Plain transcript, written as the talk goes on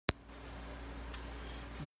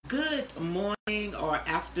Good morning or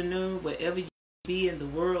afternoon, wherever you be in the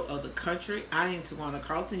world or the country. I am Tawana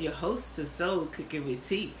Carlton, your host to Soul Cooking with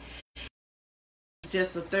Tea. It's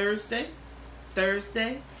just a Thursday,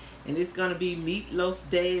 and it's going to be Meatloaf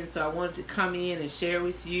Day, and so I wanted to come in and share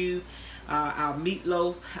with you our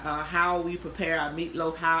meatloaf, how we prepare our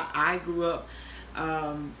meatloaf, how I grew up.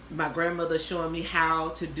 My grandmother showing me how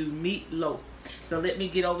to do meatloaf. So let me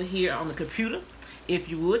get over here on the computer, if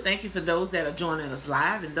you would. Thank you for those that are joining us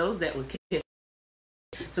live and those that will catch.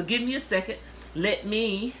 So give me a second. Let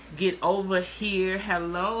me get over here.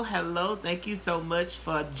 Hello. Thank you so much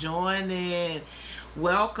for joining.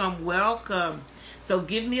 Welcome. So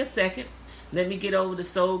give me a second. Let me get over to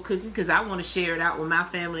Soul Cooking because I want to share it out with my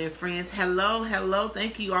family and friends. Hello.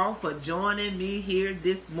 Thank you all for joining me here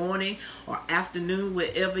this morning or afternoon,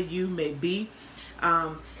 wherever you may be.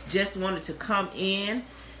 Just wanted to come in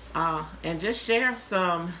and just share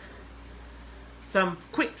some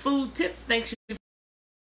quick food tips. Thank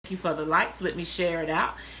you for the likes. Let me share it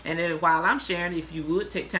out. And then while I'm sharing, if you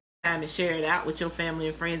would take time and share it out with your family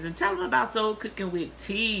and friends and tell them about Soul Cooking with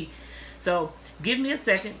Tea. So give me a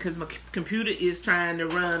second because my computer is trying to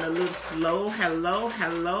run a little slow.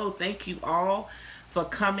 Hello. Thank you all for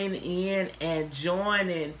coming in and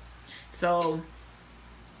joining. So,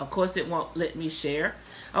 of course, it won't let me share.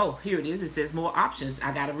 Oh, here it is. It says more options.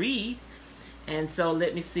 I got to read. And so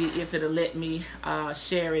let me see if it'll let me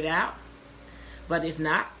share it out. But if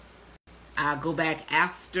not, I'll go back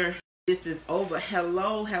after this is over.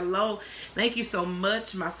 Hello. Thank you so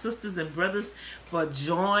much, my sisters and brothers, for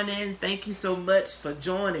joining. Thank you so much for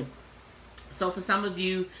joining. So for some of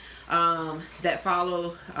you that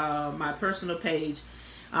follow my personal page,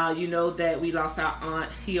 you know that we lost our Aunt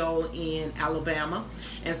Hio in Alabama.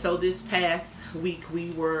 And so this past week we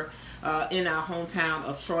were in our hometown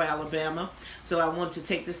of Troy, Alabama. So I want to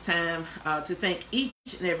take this time to thank each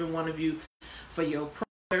and every one of you for your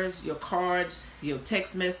prayers, your cards, your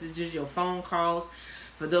text messages, your phone calls.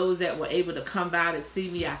 For those that were able to come by to see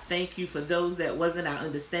me, I thank you. For those that wasn't, I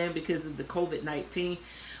understand because of the COVID-19.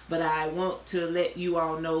 But I want to let you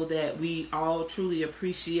all know that we all truly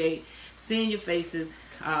appreciate seeing your faces,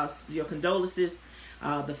 your condolences,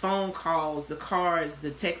 the phone calls, the cards,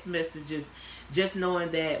 the text messages, just knowing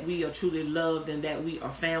that we are truly loved and that we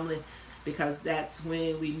are family, because that's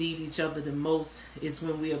when we need each other the most, is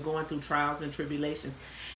when we are going through trials and tribulations.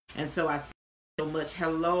 And so I thank you so much.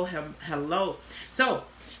 Hello. So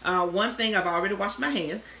one thing, I've already washed my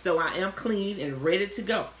hands, so I am clean and ready to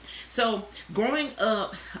go. So growing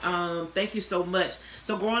up, thank you so much.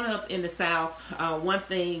 So growing up in the South, one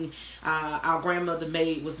thing our grandmother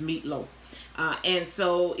made was meatloaf. And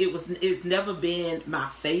so it's never been my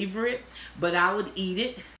favorite, but I would eat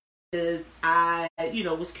it because I,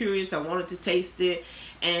 was curious. I wanted to taste it.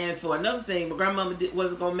 And for another thing, my grandmama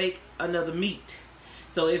wasn't going to make another meat.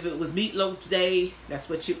 So if it was meatloaf day, that's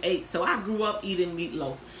what you ate. So I grew up eating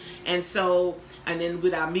meatloaf. And then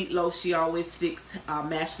with our meatloaf, she always fixed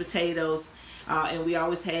mashed potatoes. And we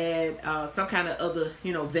always had some kind of other,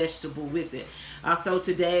 vegetable with it. So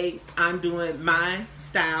today I'm doing my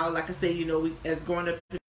style. Like I say, as growing up,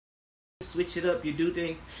 switch it up. You do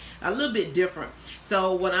things a little bit different.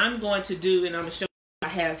 So what I'm going to do, and I'm going to show you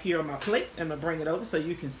what I have here on my plate. I'm going to bring it over so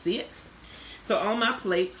you can see it. So on my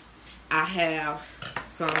plate, I have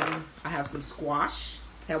some squash.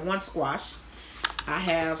 I have one squash. I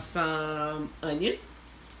have some onion.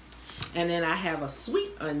 And then I have a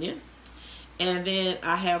sweet onion. And then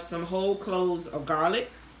I have some whole cloves of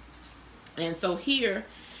garlic. And so here,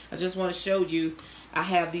 I just want to show you, I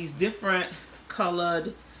have these different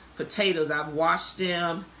colored potatoes. I've washed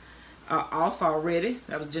them off already.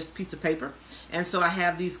 That was just a piece of paper. And so I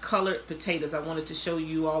have these colored potatoes. I wanted to show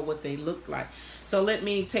you all what they look like. So let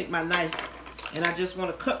me take my knife, and I just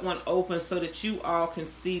want to cut one open so that you all can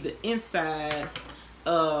see the inside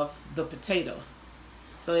of the potato.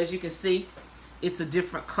 So as you can see, it's a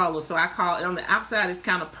different color. So I call it, on the outside it's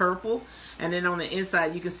kind of purple, and then on the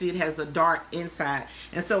inside you can see it has a dark inside.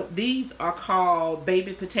 And so these are called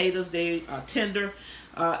baby potatoes. They are tender.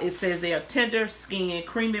 It says they are tender skin,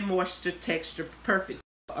 creamy moisture texture, perfect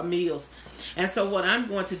for meals. And so what I'm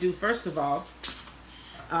going to do, first of all,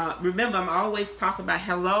 remember I'm always talking about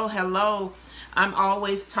hello. I'm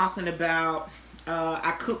always talking about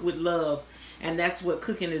I cook with love. And that's what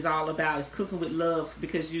cooking is all about, is cooking with love,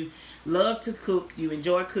 because you love to cook, you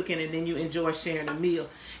enjoy cooking, and then you enjoy sharing a meal.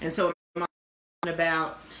 And so I'm talking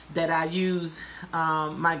about that I use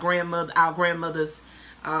our grandmother's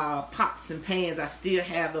pots and pans. I still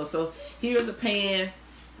have those. So here's a pan.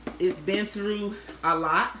 It's been through a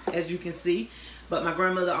lot, as you can see, but my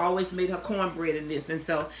grandmother always made her cornbread in this. And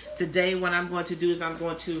so today what I'm going to do is I'm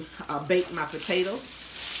going to bake my potatoes.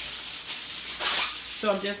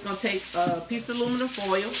 So I'm just going to take a piece of aluminum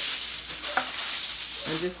foil.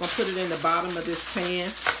 I'm just going to put it in the bottom of this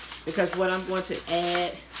pan, because what I'm going to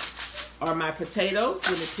add are my potatoes.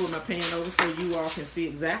 Let me pull my pan over so you all can see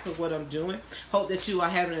exactly what I'm doing. Hope that you are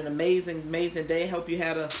having an amazing, amazing day. Hope you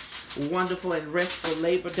had a wonderful and restful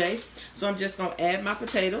Labor Day. So I'm just going to add my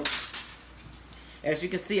potatoes. As you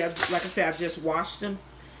can see, like I said, I just washed them.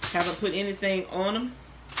 Haven't put anything on them.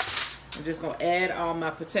 I'm just going to add all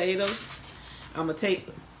my potatoes. I'm going to take,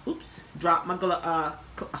 drop my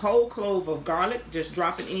whole clove of garlic. Just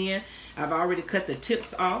drop it in. I've already cut the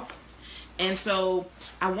tips off. And so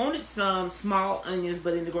I wanted some small onions,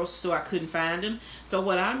 but in the grocery store I couldn't find them. So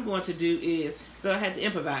what I'm going to do is, so I had to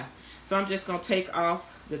improvise. So I'm just going to take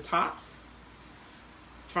off the tops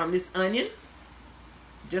from this onion.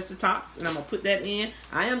 Just the tops. And I'm going to put that in.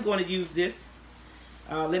 I am going to use this.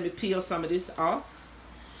 Let me peel some of this off.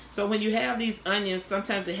 So when you have these onions,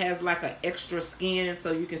 sometimes it has like an extra skin.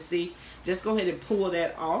 So you can see, just go ahead and pull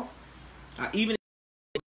that off. Even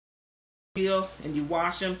if you peel and you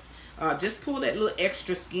wash them, just pull that little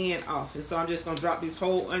extra skin off. And so I'm just going to drop these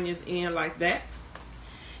whole onions in like that.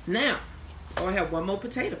 Now, I have one more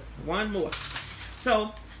potato. One more.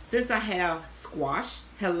 So, since I have squash,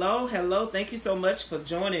 hello, thank you so much for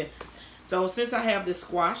joining. So, since I have the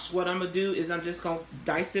squash, what I'm going to do is I'm just going to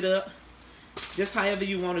dice it up. Just however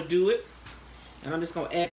you want to do it. And I'm just going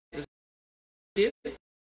to add this.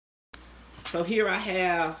 So, here I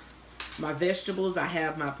have my vegetables. I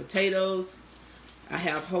have my potatoes. I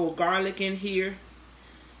have whole garlic in here,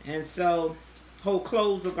 and so whole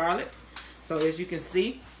cloves of garlic. So as you can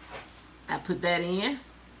see, I put that in.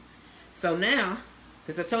 So now,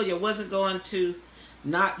 because I told you I wasn't going to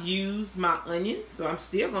not use my onion, so I'm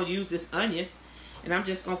still going to use this onion, and I'm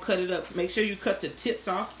just going to cut it up. Make sure you cut the tips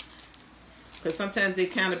off, because sometimes they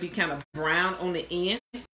kind of brown on the end.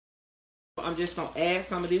 I'm just going to add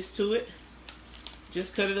some of this to it.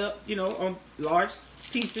 Just cut it up, you know, on large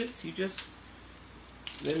pieces.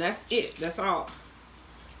 Then that's it. That's all.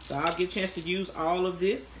 So I'll get a chance to use all of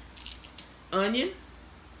this onion.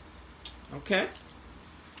 Okay.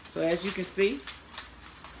 So as you can see.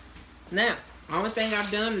 Now, the only thing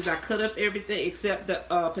I've done is I cut up everything except the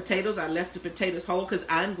potatoes. I left the potatoes whole because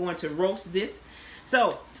I'm going to roast this.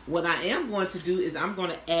 So what I am going to do is I'm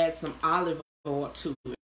going to add some olive oil to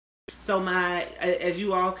it. So as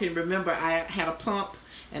you all can remember, I had a pump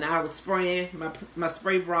and I was spraying. My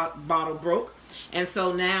spray bottle broke. And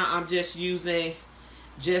so now I'm just using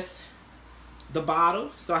just the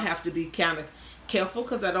bottle. So I have to be kind of careful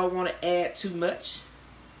because I don't want to add too much.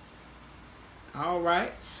 All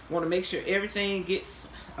right. Want to make sure everything gets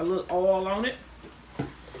a little oil on it. And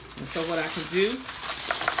so what I can do,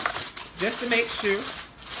 just to make sure,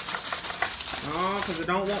 because I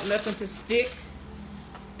don't want nothing to stick.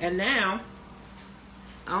 And now,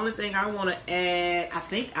 the only thing I want to add, I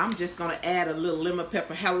think I'm just going to add a little lemon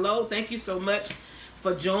pepper. Hello, thank you so much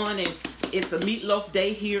for joining. It's a meatloaf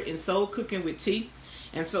day here in Soul Cooking with Tea.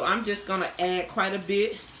 And so I'm just going to add quite a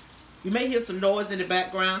bit. You may hear some noise in the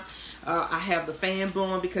background. I have the fan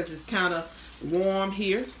blowing because it's kind of warm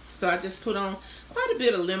here. So I just put on quite a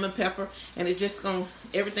bit of lemon pepper. And it's just going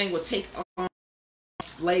to, everything will take on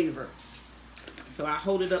flavor. So I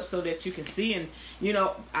hold it up so that you can see. And, you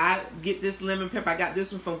know, I get this lemon pepper. I got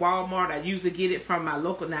this one from Walmart. I usually get it from my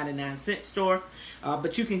local 99-cent store.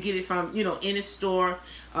 But you can get it from, you know, any store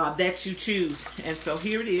that you choose. And so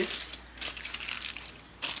here it is.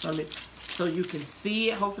 So you can see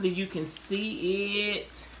it. Hopefully you can see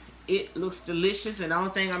it. It looks delicious. And the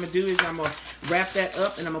only thing I'm going to do is I'm going to wrap that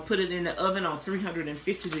up. And I'm going to put it in the oven on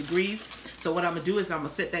 350 degrees. So what I'm going to do is I'm going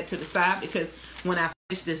to set that to the side. Because when I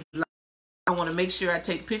finish this, I want to make sure I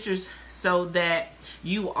take pictures so that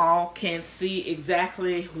you all can see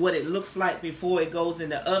exactly what it looks like before it goes in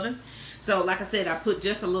the oven. So like I said, I put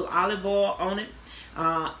just a little olive oil on it.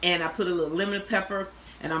 And I put a little lemon pepper.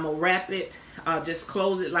 And I'm going to wrap it, just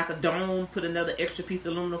close it like a dome. Put another extra piece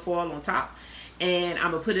of aluminum foil on top. And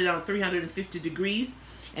I'm going to put it on 350 degrees.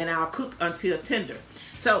 And I'll cook until tender.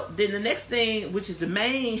 So then the next thing, which is the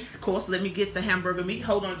main course, let me get the hamburger meat.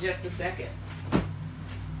 Hold on just a second.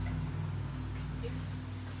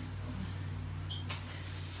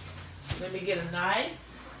 Let me get a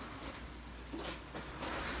knife.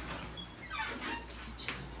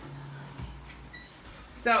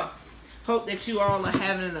 So, hope that you all are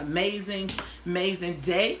having an amazing, amazing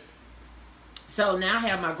day. So now I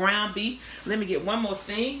have my ground beef. Let me get one more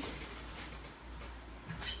thing.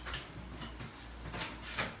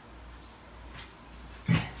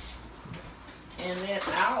 And then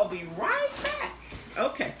I'll be right back.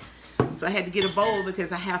 Okay. So I had to get a bowl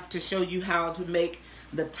because I have to show you how to make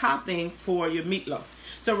the topping for your meatloaf.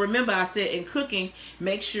 So remember I said in cooking,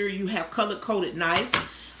 make sure you have color-coded knives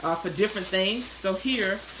for different things. So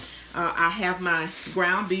here I have my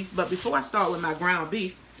ground beef. But before I start with my ground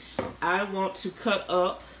beef, I want to cut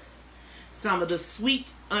up some of the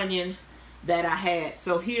sweet onion that I had.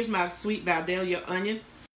 So here's my sweet Vidalia onion.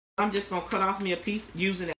 I'm just going to cut off me a piece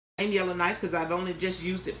using that same yellow knife because I've only just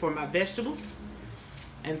used it for my vegetables.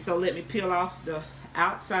 And so let me peel off the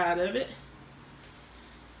outside of it.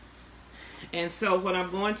 And so what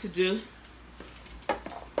I'm going to do,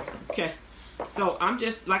 okay, so I'm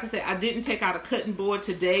just, like I said, I didn't take out a cutting board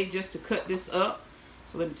today just to cut this up.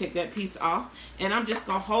 So let me take that piece off. And I'm just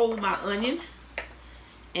going to hold my onion.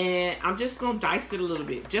 And I'm just going to dice it a little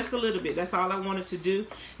bit. Just a little bit. That's all I wanted to do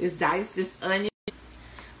is dice this onion.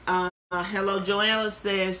 Hello, Joanna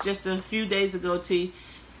says, just a few days ago, T,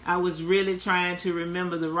 I was really trying to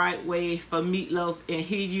remember the right way for meatloaf, and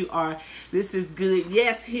here you are. This is good.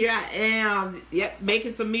 Yes, here I am. Yep,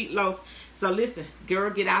 making some meatloaf. So listen, girl,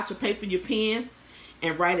 get out your paper, your pen,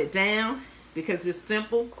 and write it down because it's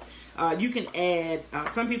simple. You can add,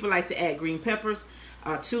 some people like to add green peppers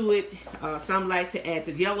to it. Some like to add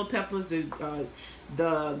the yellow peppers,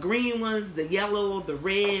 the green ones, the yellow, the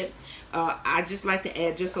red. I just like to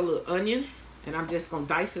add just a little onion, and I'm just going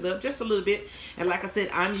to dice it up just a little bit. And like I said,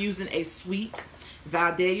 I'm using a sweet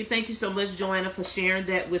Vidalia. Thank you so much, Joanna, for sharing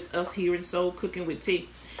that with us here in Soul Cooking with T.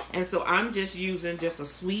 And so I'm just using just a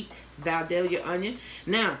sweet Vidalia onion.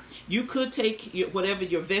 Now, you could take whatever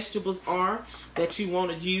your vegetables are that you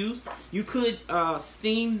want to use. You could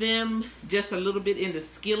steam them just a little bit in the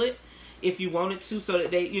skillet if you wanted to, so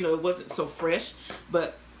that they, you know, it wasn't so fresh.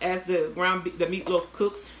 But as the meatloaf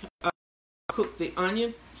cooks, cook the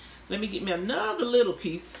onion. Let me get me another little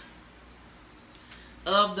piece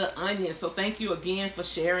of the onion. So thank you again for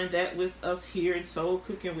sharing that with us here in Soul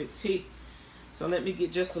Cooking with T. So let me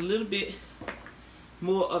get just a little bit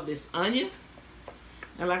more of this onion.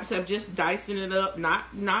 And like I said, I'm just dicing it up,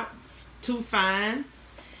 not too fine.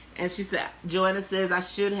 And she said, Joanna says, I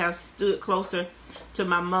should have stood closer to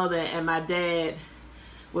my mother, and my dad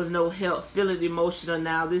was no help. Feeling emotional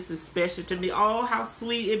now. This is special to me. Oh, how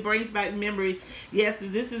sweet. It brings back memory. Yes,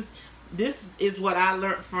 this is what I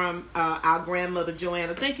learned from our grandmother,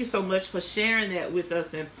 Joanna. Thank you so much for sharing that with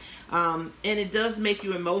us. And it does make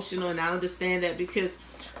you emotional, and I understand that because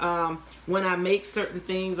when I make certain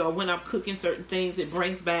things or when I'm cooking certain things, it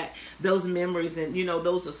brings back those memories. And, you know,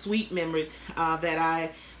 those are sweet memories that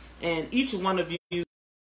I and each one of you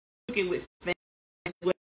cooking with family.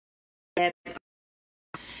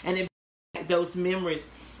 And it those memories,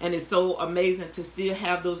 and it's so amazing to still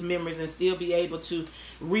have those memories and still be able to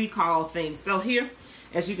recall things. So here,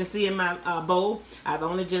 as you can see in my bowl, I've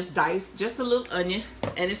only just diced just a little onion,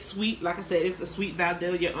 and it's sweet. Like I said, it's a sweet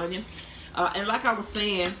Vidalia onion. And like I was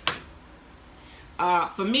saying,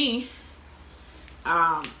 for me,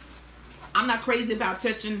 I'm not crazy about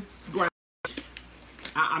touching ground.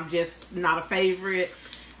 I'm just not a favorite.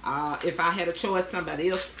 If I had a choice, somebody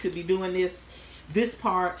else could be doing this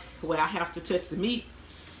part where I have to touch the meat.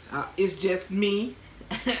 It's just me.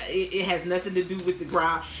 It has nothing to do with the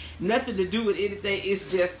ground, nothing to do with anything.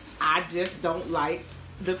 It's just, I just don't like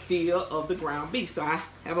the feel of the ground beef. So I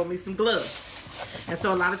have on me some gloves. And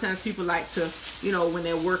so a lot of times people like to, you know, when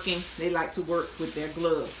they're working, they like to work with their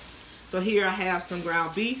gloves. So here I have some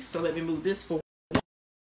ground beef. So let me move this forward. And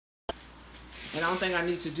the only thing I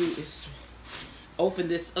need to do is open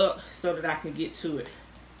this up so that I can get to it.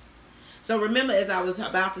 So remember, as I was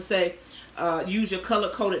about to say, use your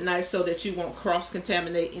color-coded knife so that you won't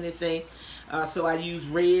cross-contaminate anything. So I use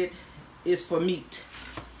red is for meat.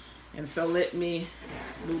 And so let me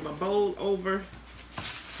move my bowl over.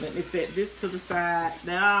 Let me set this to the side.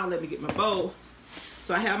 Now let me get my bowl.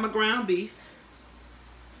 So I have my ground beef.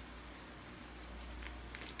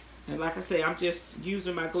 And like I say, I'm just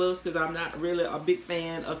using my gloves because I'm not really a big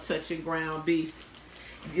fan of touching ground beef.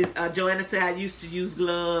 Joanna said I used to use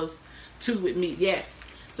gloves too with meat. Yes.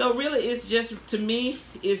 So really, it's just, to me,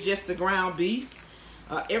 it's just the ground beef.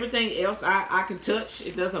 Everything else I can touch.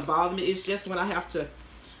 It doesn't bother me. It's just when I have to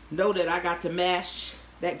know that I got to mash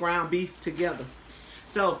that ground beef together.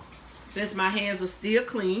 So since my hands are still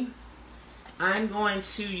clean, I'm going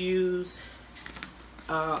to use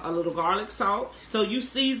a little garlic salt. So you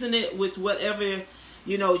season it with whatever,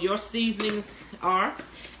 you know, your seasonings are.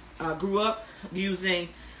 Grew up using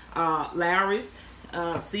Larry's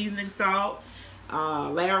seasoning salt,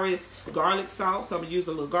 Larry's garlic salt. So I'm gonna use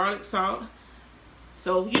a little garlic salt.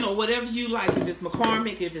 So, you know, whatever you like, if it's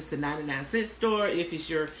McCormick, if it's the 99-cent store, if it's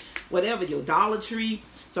your whatever, your Dollar Tree.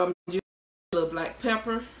 So I'm using a little black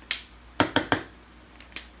pepper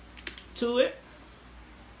to it.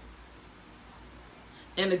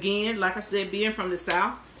 And again, like I said, being from the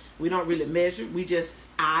South, we don't really measure. We just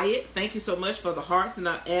eye it. Thank you so much for the hearts. And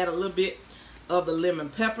I'll add a little bit of the lemon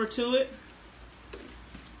pepper to it.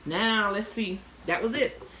 Now, let's see. That was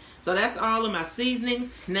it. So that's all of my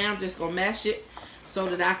seasonings. Now I'm just going to mash it so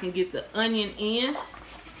that I can get the onion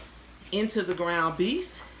into the ground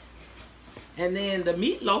beef. And then the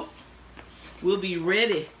meatloaf will be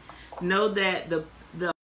ready. Know that the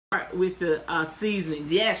part with the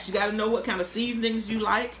seasonings. Yes, you got to know what kind of seasonings you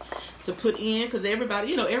like to put in, because everybody,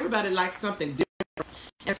 you know, everybody likes something different.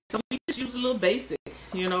 And so we just use a little basic,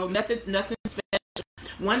 you know, nothing special.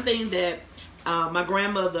 One thing that my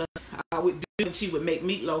grandmother would do when she would make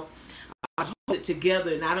meatloaf, hold it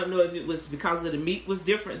together, and I don't know if it was because of the meat was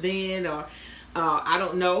different then, or I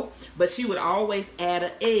don't know, but she would always add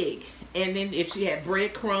an egg. And then if she had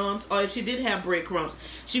breadcrumbs, or if she did have breadcrumbs,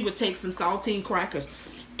 she would take some saltine crackers,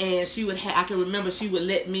 and she would I can remember she would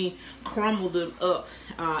let me crumble them up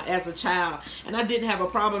as a child. And I didn't have a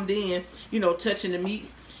problem then, you know, touching the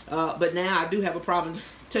meat, but now I do have a problem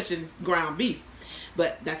touching ground beef,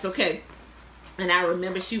 but that's okay. And I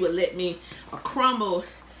remember she would let me crumble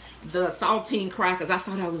the saltine crackers. I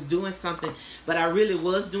thought I was doing something, but I really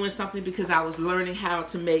was doing something, because I was learning how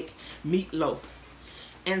to make meatloaf.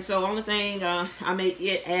 And so only thing I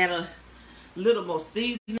may add a little more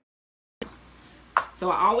seasoning.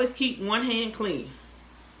 So I always keep one hand clean.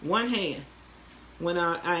 One hand. When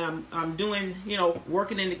I'm doing, you know,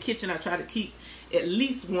 working in the kitchen, I try to keep at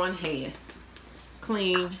least one hand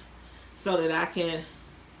clean so that I can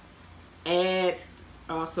add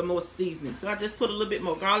some more seasoning. So I just put a little bit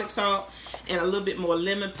more garlic salt and a little bit more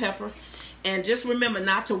lemon pepper. And just remember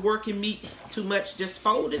not to work your meat too much. Just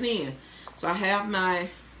fold it in. So I have my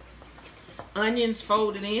onions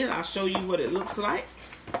folded in. I'll show you what it looks like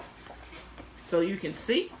so you can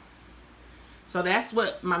see. So that's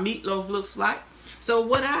what my meatloaf looks like. So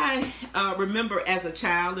what I remember as a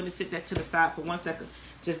child, let me set that to the side for 1 second.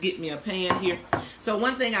 Just get me a pan here. So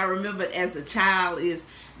one thing I remember as a child is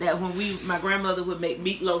that when my grandmother would make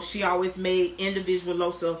meatloaf, she always made individual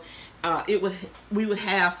loaves. So we would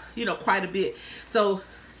have, you know, quite a bit. So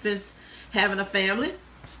since having a family,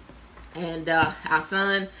 and our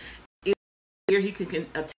son is here, he can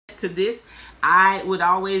attest to this. I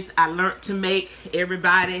learned to make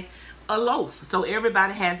everybody a loaf. So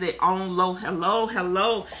everybody has their own loaf.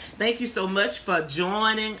 Hello. Thank you so much for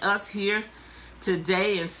joining us here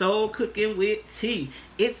today in Soul Cooking with Tea.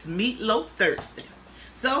 It's Meatloaf Thursday.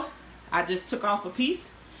 So I just took off a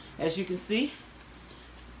piece, as you can see,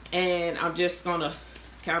 and I'm just gonna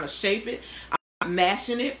kind of shape it. I'm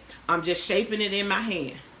mashing it. I'm just shaping it in my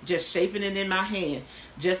hand. Just shaping it in my hand.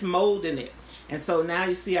 Just molding it. And so now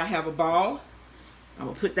you see I have a ball. I'm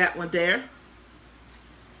gonna put that one there.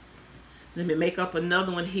 Let me make up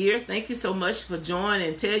another one here. Thank you so much for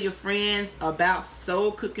joining. Tell your friends about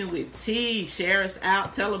Soul Cooking with Tea. Share us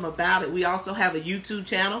out. Tell them about it. We also have a YouTube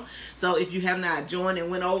channel. So if you have not joined and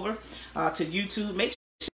went over to YouTube, make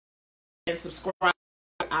sure and subscribe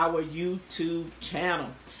to our YouTube channel.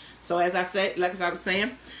 So as I said, like I was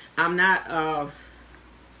saying, I'm not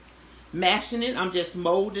mashing it. I'm just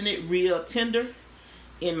molding it real tender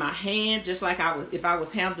in my hand, just like if I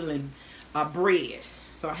was handling bread.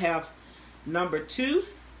 So I have number 2.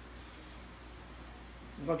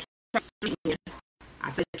 I'm going to try 3 in. I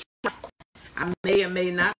said try. I may or may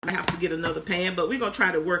not. I have to get another pan, but we're going to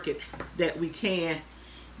try to work it that we can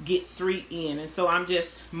get 3 in. And so I'm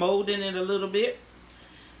just molding it a little bit,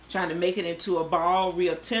 trying to make it into a ball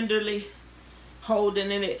real tenderly, holding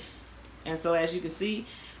in it. And so as you can see,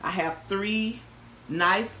 I have 3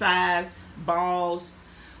 nice size balls.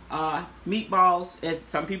 Meatballs, as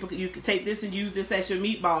some people, you could take this and use this as your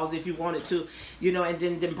meatballs if you wanted to, you know, and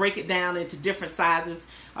then break it down into different sizes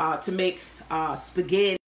to make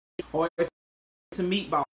spaghetti, or if it's a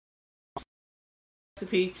meatball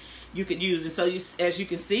recipe you could use it. So as you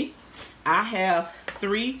can see, I have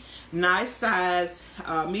 3 nice size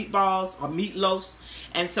meatballs or meatloafs.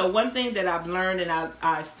 And so one thing that I've learned, and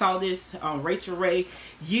I saw this on Rachel Ray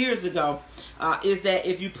years ago, is that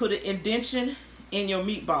if you put an indentation in your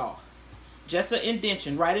meatball, just an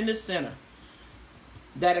indentation right in the center,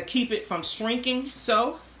 that'll keep it from shrinking.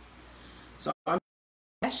 So I'm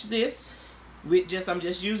mash this with I'm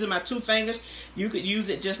just using my 2 fingers. You could use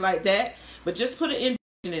it just like that, but just put it in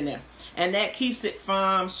in there, and that keeps it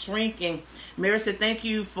from shrinking. Mary said, thank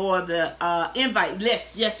you for the invite.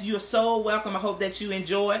 Yes, you're so welcome. I hope that you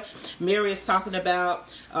enjoy. Mary is talking about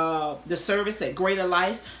the service at Greater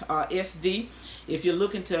Life SD. If you're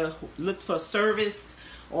looking to look for service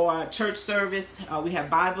or church service, we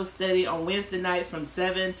have Bible study on Wednesday night from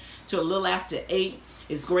 7 to a little after 8.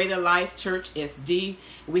 It's Greater Life Church SD.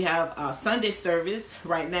 We have Sunday service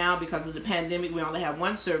right now because of the pandemic. We only have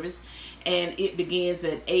one service, and it begins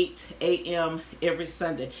at 8 a.m. every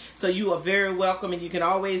Sunday. So you are very welcome, and you can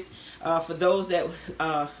always, for those that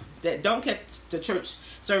don't catch the church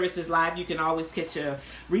services live, you can always catch a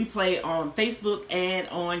replay on Facebook and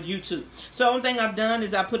on YouTube. So the only thing I've done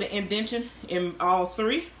is I put an indentation in all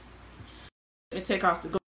three. Let me take off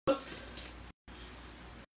the gloves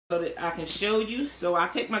so that I can show you. So I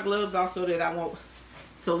take my gloves off so that I won't.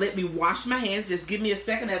 So let me wash my hands. Just give me a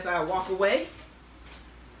second as I walk away.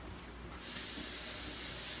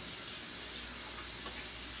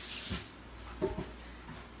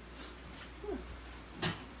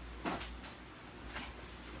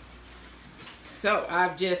 So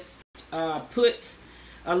I've just put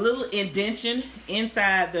a little indentation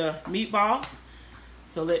inside the meatballs.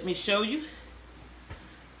 So let me show you so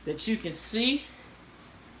that you can see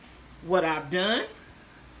what I've done.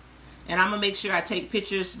 And I'm going to make sure I take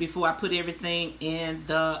pictures before I put everything in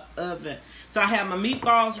the oven. So I have my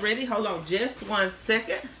meatballs ready. Hold on just 1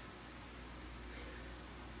 second.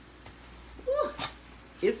 Whew.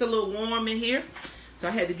 It's a little warm in here, so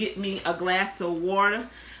I had to get me a glass of water.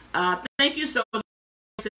 Thank you so much.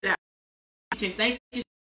 Thank you,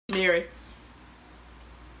 Mary.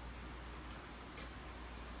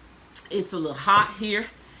 It's a little hot here.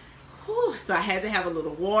 Whew, so I had to have a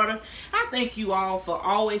little water. I thank you all for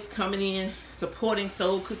always coming in, supporting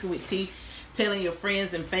Soul Cooking with Tea, telling your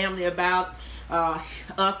friends and family about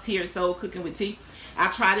us here at Soul Cooking with Tea. I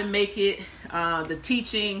try to make it, the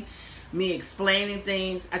teaching, me explaining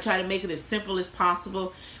things, I try to make it as simple as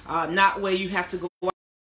possible, not where you have to go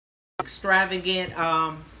extravagant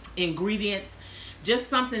ingredients, just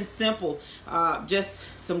something simple, just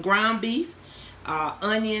some ground beef,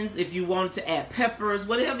 onions, if you wanted to add peppers,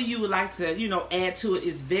 whatever you would like to, add to it.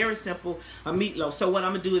 Is very simple, a meatloaf. So what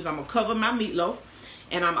I'm gonna do is I'm gonna cover my meatloaf,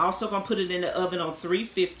 and I'm also gonna put it in the oven on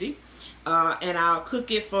 350, and I'll cook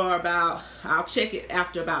it for I'll check it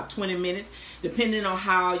after about 20 minutes, depending on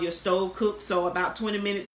how your stove cooks. So about 20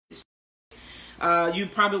 minutes, you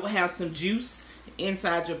probably will have some juice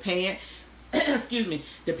inside your pan. Excuse me,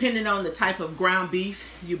 depending on the type of ground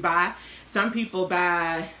beef you buy. Some people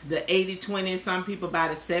buy the 80-20, some people buy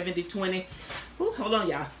the 70-20. Ooh, hold on,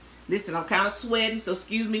 y'all. Listen, I'm kind of sweating, so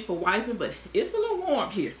excuse me for wiping, but it's a little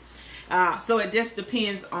warm here. So it just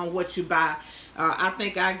depends on what you buy. I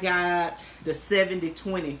think I got the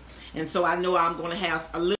 70-20, and so I know I'm going to have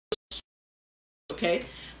a little, okay,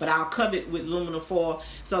 but I'll cover it with aluminum foil.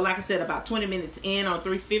 So like I said, about 20 minutes in on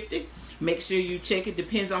 350. Make sure you check it.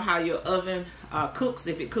 Depends on how your oven cooks.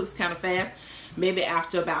 If it cooks kind of fast, maybe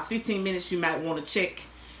after about 15 minutes, you might want to check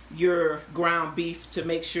your ground beef to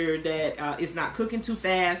make sure that it's not cooking too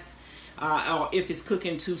fast, or if it's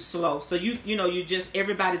cooking too slow. So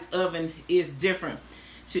everybody's oven is different.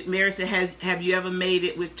 Mary said, have you ever made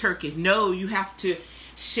it with turkey? No, you have to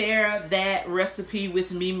share that recipe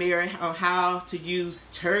with me, Mary, on how to use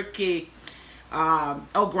turkey.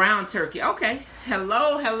 Ground turkey. Okay.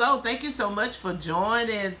 Hello. Thank you so much for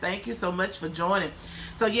joining.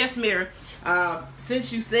 So yes, Mary,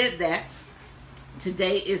 since you said that,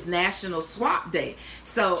 today is National Swap Day.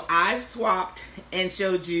 So I've swapped and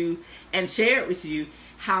showed you and shared with you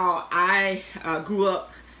how I grew up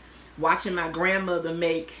watching my grandmother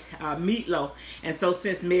make meatloaf. And so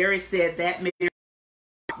since Mary said that, Mary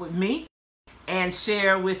with me and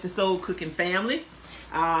share with the Soul Cooking family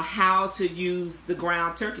how to use the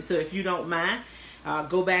ground turkey. So if you don't mind,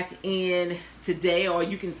 go back in today, or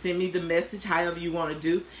you can send me the message, however you want to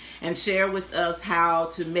do, and share with us how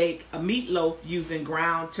to make a meatloaf using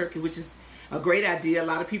ground turkey, which is a great idea. A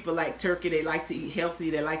lot of people like turkey. They like to eat healthy.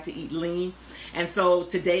 They like to eat lean. And so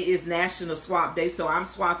today is National Swap Day. So I'm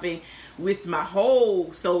swapping with my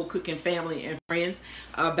whole Soul Cooking family and friends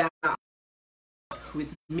about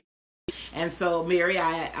with me. And so, Mary,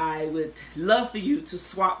 I would love for you to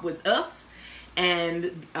swap with us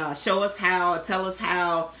and tell us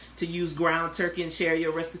how to use ground turkey, and share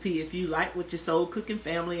your recipe if you like with your Soul Cooking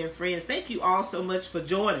family and friends. Thank you all so much for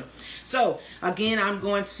joining. So again, I'm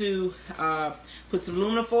going to put some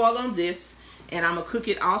aluminum foil on this, and I'm gonna cook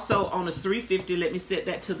it also on a 350. Let me set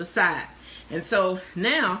that to the side. And so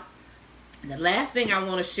now the last thing I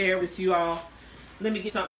want to share with you all, let me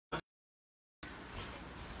get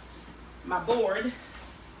my board.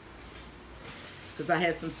 because I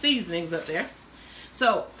had some seasonings up there.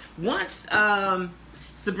 So once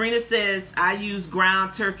Sabrina says I use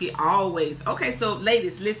ground turkey always. Okay, so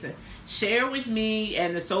ladies, listen, share with me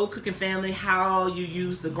and the Soul Cooking family how you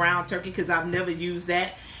use the ground turkey, because I've never used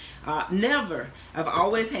that. Never. I've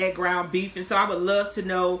always had ground beef, and so I would love to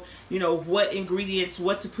know, you know, what ingredients,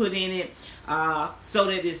 what to put in it, so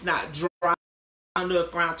that it's not dry. I don't know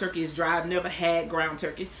if ground turkey is dry. I've never had ground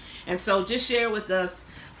turkey, and so just share with us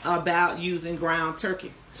about using ground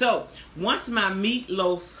turkey. So once my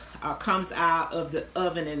meatloaf comes out of the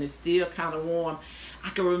oven and it's still kind of warm, I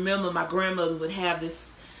can remember my grandmother would have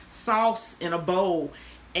this sauce in a bowl,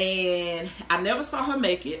 and I never saw her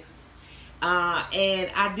make it.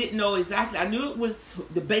 And I didn't know exactly. I knew it was,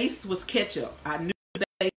 the base was ketchup. I knew the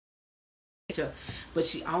base was ketchup, but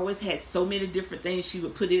she always had so many different things she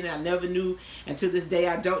would put in it. I never knew, and to this day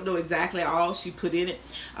I don't know exactly all she put in it.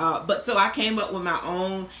 But so I came up with my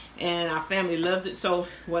own, and our family loved it. So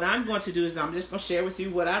what I'm going to do is I'm just going to share with you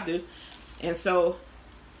what I do. And so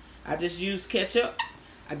I just use ketchup.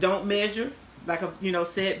 I don't measure. Like I've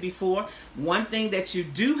said before, one thing that you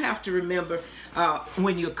do have to remember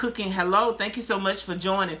when you're cooking, hello, thank you so much for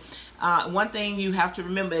joining. One thing you have to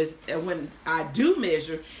remember is when I do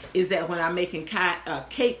measure is that when I'm making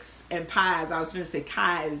cakes and pies, I was going to say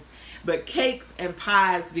pies, but cakes and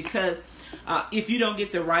pies, because if you don't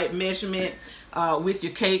get the right measurement with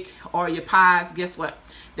your cake or your pies, guess what?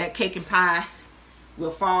 That cake and pie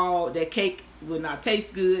will fall. That cake will not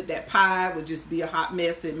taste good. That pie will just be a hot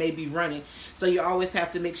mess. It may be running. So you always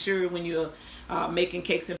have to make sure when you're making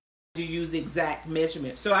cakes and pies, you use the exact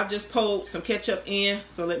measurement. So I've just poured some ketchup in.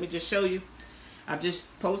 So let me just show you. I've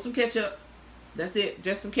just poured some ketchup. That's it.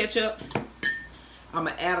 Just some ketchup. I'm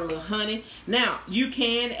going to add a little honey. Now, you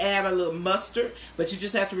can add a little mustard, but you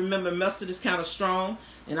just have to remember mustard is kind of strong.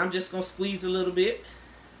 And I'm just going to squeeze a little bit.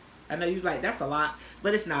 I know you're like, that's a lot,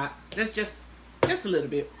 but it's not. That's just a little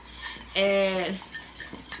bit. And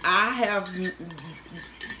I have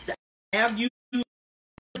used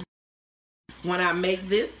when I make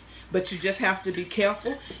this, but you just have to be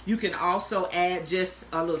careful. You can also add just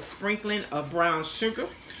a little sprinkling of brown sugar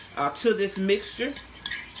to this mixture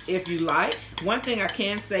if you like. One thing I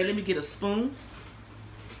can say, let me get a spoon.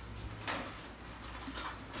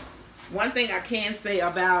 One thing I can say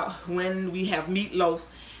about when we have meatloaf,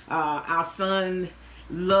 our son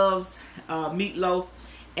loves meatloaf,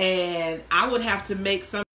 and I would have to make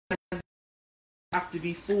sometimes have to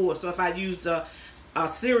be full. So if I use a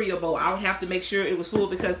cereal bowl, I would have to make sure it was full,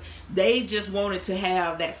 because they just wanted to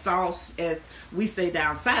have that sauce, as we say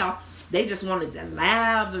down south. They just wanted to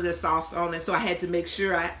lather the sauce on it. So I had to make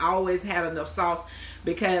sure I always had enough sauce,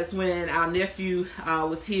 because when our nephew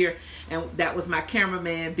was here, and that was my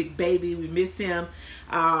cameraman, Big Baby, we miss him.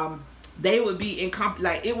 They would be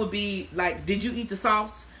like, it would be like, did you eat the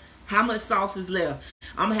sauce? How much sauce is left?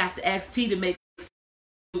 I'm gonna have to ask T to make.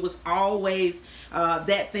 It was always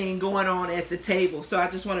that thing going on at the table. So I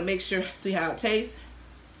just want to make sure, see how it tastes.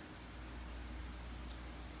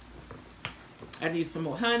 I need some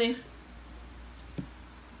more honey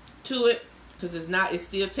to it, because it's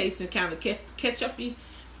still tasting kind of ketchupy,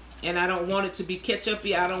 and I don't want it to be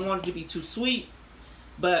ketchupy. I don't want it to be too sweet,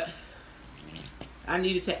 but I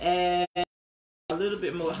needed to add a little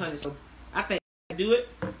bit more honey. So I think I do it.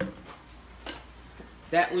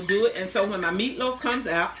 That will do it. And so when my meatloaf comes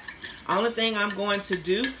out, only thing I'm going to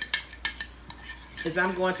do is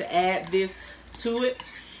I'm going to add this to it.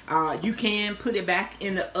 You can put it back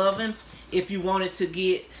in the oven if you wanted to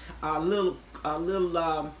get a little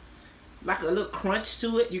like a little crunch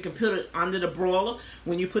to it. You can put it under the broiler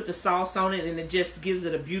when you put the sauce on it, and it just gives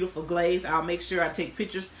it a beautiful glaze. I'll make sure I take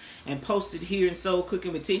pictures and post it here in Soul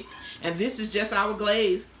Cooking with T. And this is just our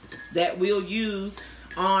glaze that we'll use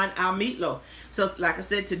on our meatloaf. So like I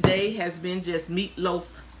said, today has been just Meatloaf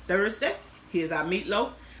Thursday. Here's our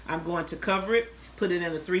meatloaf. I'm going to cover it, put it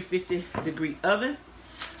in a 350-degree oven.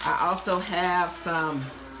 I also have some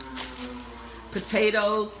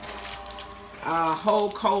potatoes, whole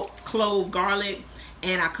clove garlic,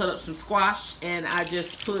 and I cut up some squash, and I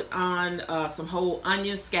just put on some whole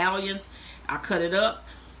onions, scallions. I cut it up,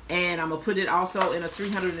 and I'm gonna put it also in a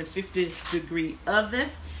 350-degree oven.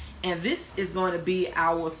 And this is going to be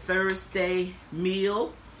our Thursday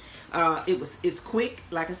meal. It's quick,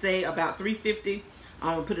 like I say, about 350.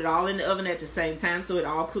 I'm gonna put it all in the oven at the same time, so it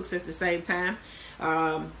all cooks at the same time.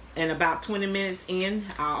 And about 20 minutes in,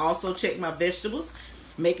 I'll also check my vegetables,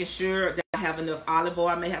 making sure that I have enough olive oil.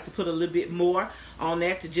 I may have to put a little bit more on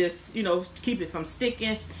that to just, keep it from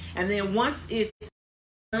sticking. And then once it's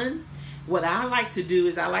done, what I like to do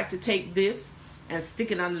is I like to take this and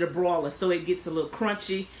stick it under the broiler so it gets a little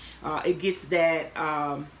crunchy. It gets that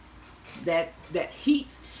that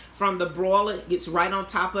heat from the broiler. It gets right on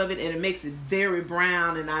top of it, and it makes it very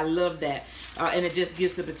brown, and I love that. And it just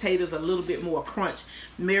gives the potatoes a little bit more crunch.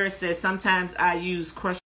 Mary says sometimes I use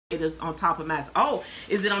crushed potatoes on top of mine. Oh,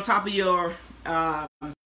 is it on top of your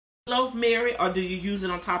loaf, Mary, or do you use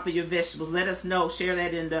it on top of your vegetables? Let us know. Share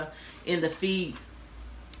that in the feed.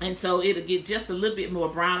 And so it'll get just a little bit more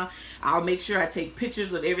browner. I'll make sure I take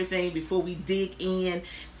pictures of everything before we dig in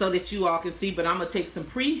so that you all can see. But I'm going to take some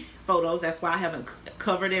pre-photos. That's why I haven't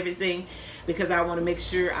covered everything, because I want to make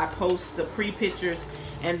sure I post the pre-pictures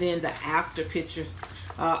and then the after pictures.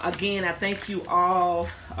 Again, I thank you all,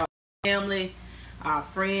 family,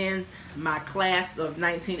 friends, my class of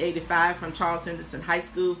 1985 from Charles Henderson High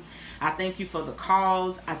School. I thank you for the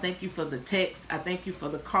calls. I thank you for the texts. I thank you for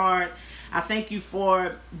the card. I thank you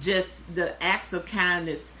for just the acts of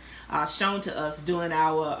kindness shown to us during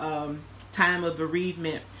our time of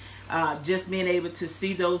bereavement. Just being able to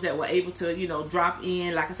see those that were able to, drop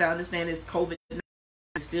in. Like I said, I understand it's COVID. We're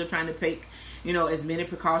still trying to take, as many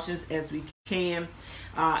precautions as we can.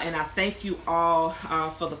 And I thank you all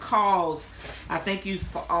for the calls. I thank you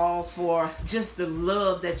all for just the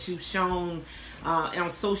love that you've shown on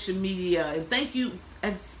social media. And thank you,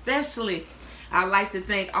 especially, I'd like to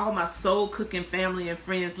thank all my soul cooking family and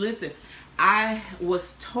friends. Listen, I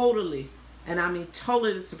was totally, and I mean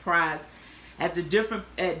totally surprised at the different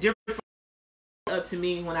up to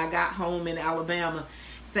me when I got home in Alabama,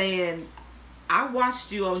 saying, I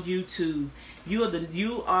watched you on YouTube.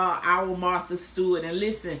 You are our Martha Stewart. And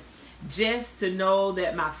listen, just to know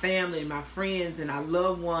that my family, my friends, and our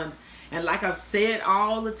loved ones, and like I've said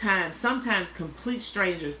all the time, sometimes complete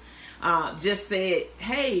strangers, just said,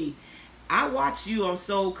 hey, I watch you on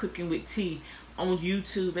Soul Cooking with T on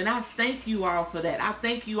YouTube. And I thank you all for that. I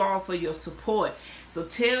thank you all for your support. So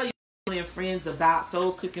tell your family and friends about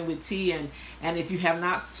Soul Cooking with T. And if you have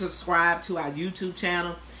not subscribed to our YouTube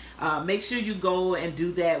channel, make sure you go and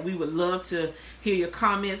do that. We would love to hear your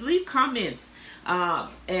comments. Leave comments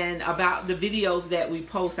and about the videos that we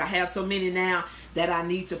post. I have so many now that I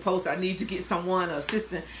need to post. I need to get someone, an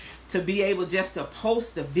assistant, to be able just to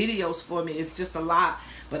post the videos for me. It's just a lot.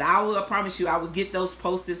 But I promise you, I will get those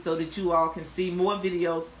posted so that you all can see more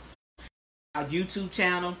videos on our YouTube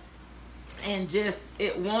channel. And just,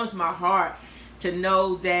 it warms my heart to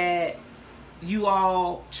know that you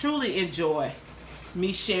all truly enjoy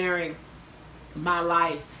me sharing my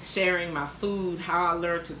life, sharing my food, how I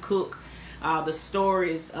learned to cook, the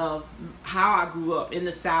stories of how I grew up in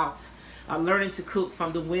the South, learning to cook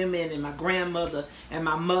from the women and my grandmother and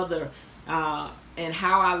my mother, and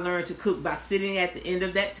how I learned to cook by sitting at the end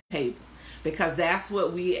of that table. Because that's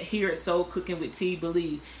what we here at Soul Cooking with T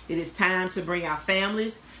believe. It is time to bring our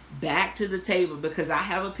families back to the table, because I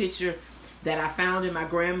have a picture that I found in my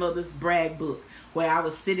grandmother's brag book where I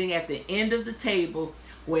was sitting at the end of the table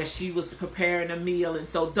where she was preparing a meal. And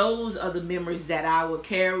so those are the memories that I will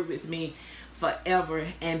carry with me forever.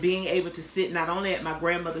 And being able to sit not only at my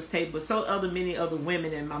grandmother's table, but so many other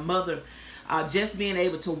women and my mother, just being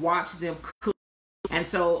able to watch them cook. And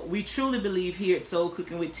so we truly believe here at Soul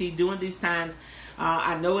Cooking with T during these times.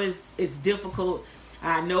 I know it's difficult.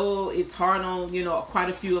 I know it's hard on, quite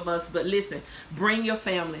a few of us, but listen, bring your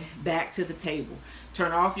family back to the table.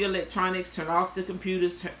 Turn off your electronics, turn off the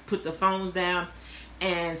computers, put the phones down,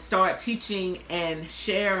 and start teaching and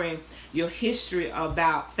sharing your history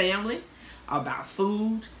about family, about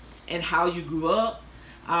food, and how you grew up,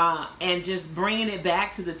 and just bringing it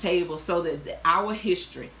back to the table so that our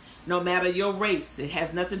history, no matter your race, it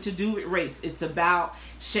has nothing to do with race. It's about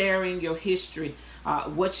sharing your history,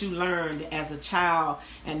 what you learned as a child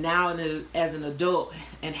and now as an adult,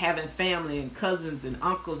 and having family and cousins and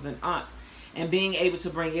uncles and aunts, and being able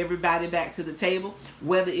to bring everybody back to the table,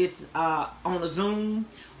 whether it's on a Zoom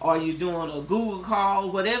or you're doing a Google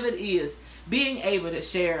call, whatever it is, being able to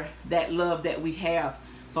share that love that we have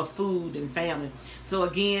for food and family. So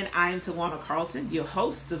again, I am Tawana Carlton, your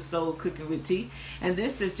host of Soul Cooking with T, and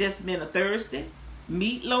this has just been a Thursday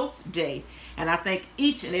Meatloaf Day, and I thank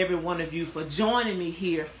each and every one of you for joining me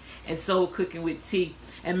here in Soul Cooking with T.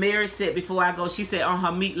 And Mary said before I go, she said on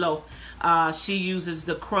her meatloaf, she uses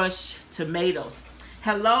the crushed tomatoes.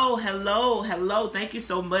 Hello. Thank you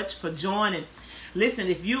so much for joining. Listen,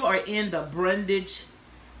 if you are in the Brundage,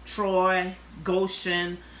 Troy,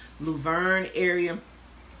 Goshen, Luverne area,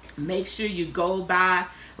 make sure you go by.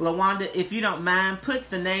 LaWanda, if you don't mind, put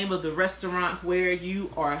the name of the restaurant where you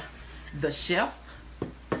are the chef,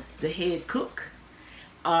 the head cook,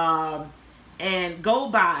 and go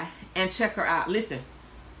by and check her out. Listen,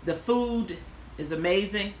 the food is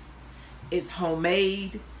amazing. It's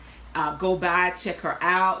homemade. Go by, check her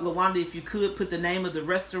out. LaWanda, if you could put the name of the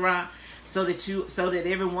restaurant so that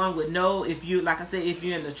everyone would know. If you, like I said, if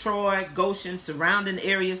you're in the Troy, Goshen, surrounding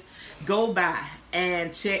areas, go by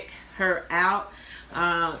and check her out.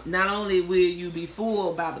 Not only will you be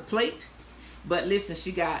full by the plate, but listen,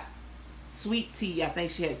 she got sweet tea. I think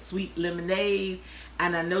she has sweet lemonade,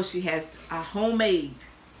 and I know she has a homemade,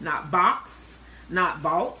 not box, not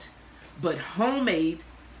bought, but homemade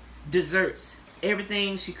desserts.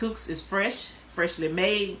 Everything she cooks is fresh, freshly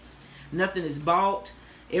made. Nothing is bought.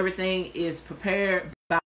 Everything is prepared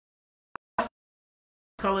by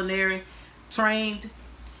culinary trained.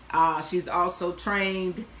 She's also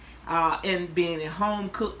trained in being a home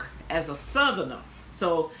cook as a Southerner.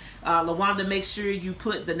 So LaWanda, make sure you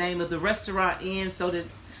put the name of the restaurant in so that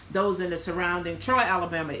those in the surrounding Troy,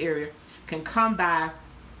 Alabama area can come by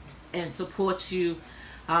and support you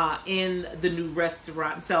in the new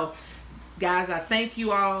restaurant. So guys, I thank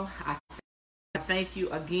you all. I thank you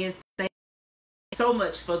again. Thank you so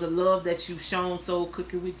much for the love that you've shown Soul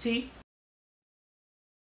Cooking with Tea.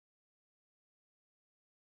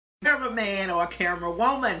 Cameraman or camera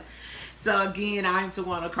woman. So again, I'm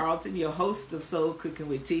Tawana Carlton, your host of Soul Cooking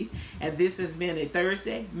with Tea, and this has been a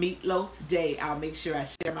Thursday Meatloaf Day. I'll make sure I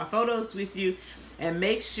share my photos with you, and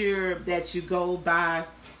make sure that you go by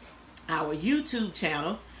our YouTube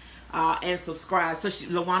channel and subscribe. So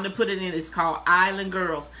LaWanda put it in. It's called Island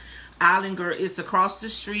Girls. Island Girl. It's across the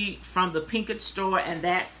street from the Pinkett store, and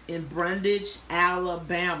that's in Brundage,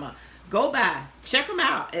 Alabama. Go by, check them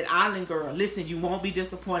out at Island Girl. Listen, you won't be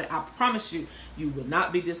disappointed. I promise you, you will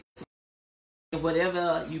not be disappointed.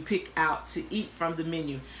 Whatever you pick out to eat from the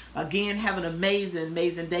menu. Again, have an amazing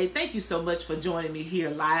day. Thank you so much for joining me here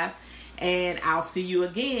live, and I'll see you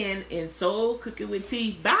again in Soul Cooking with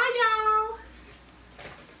Tea. Bye, y'all.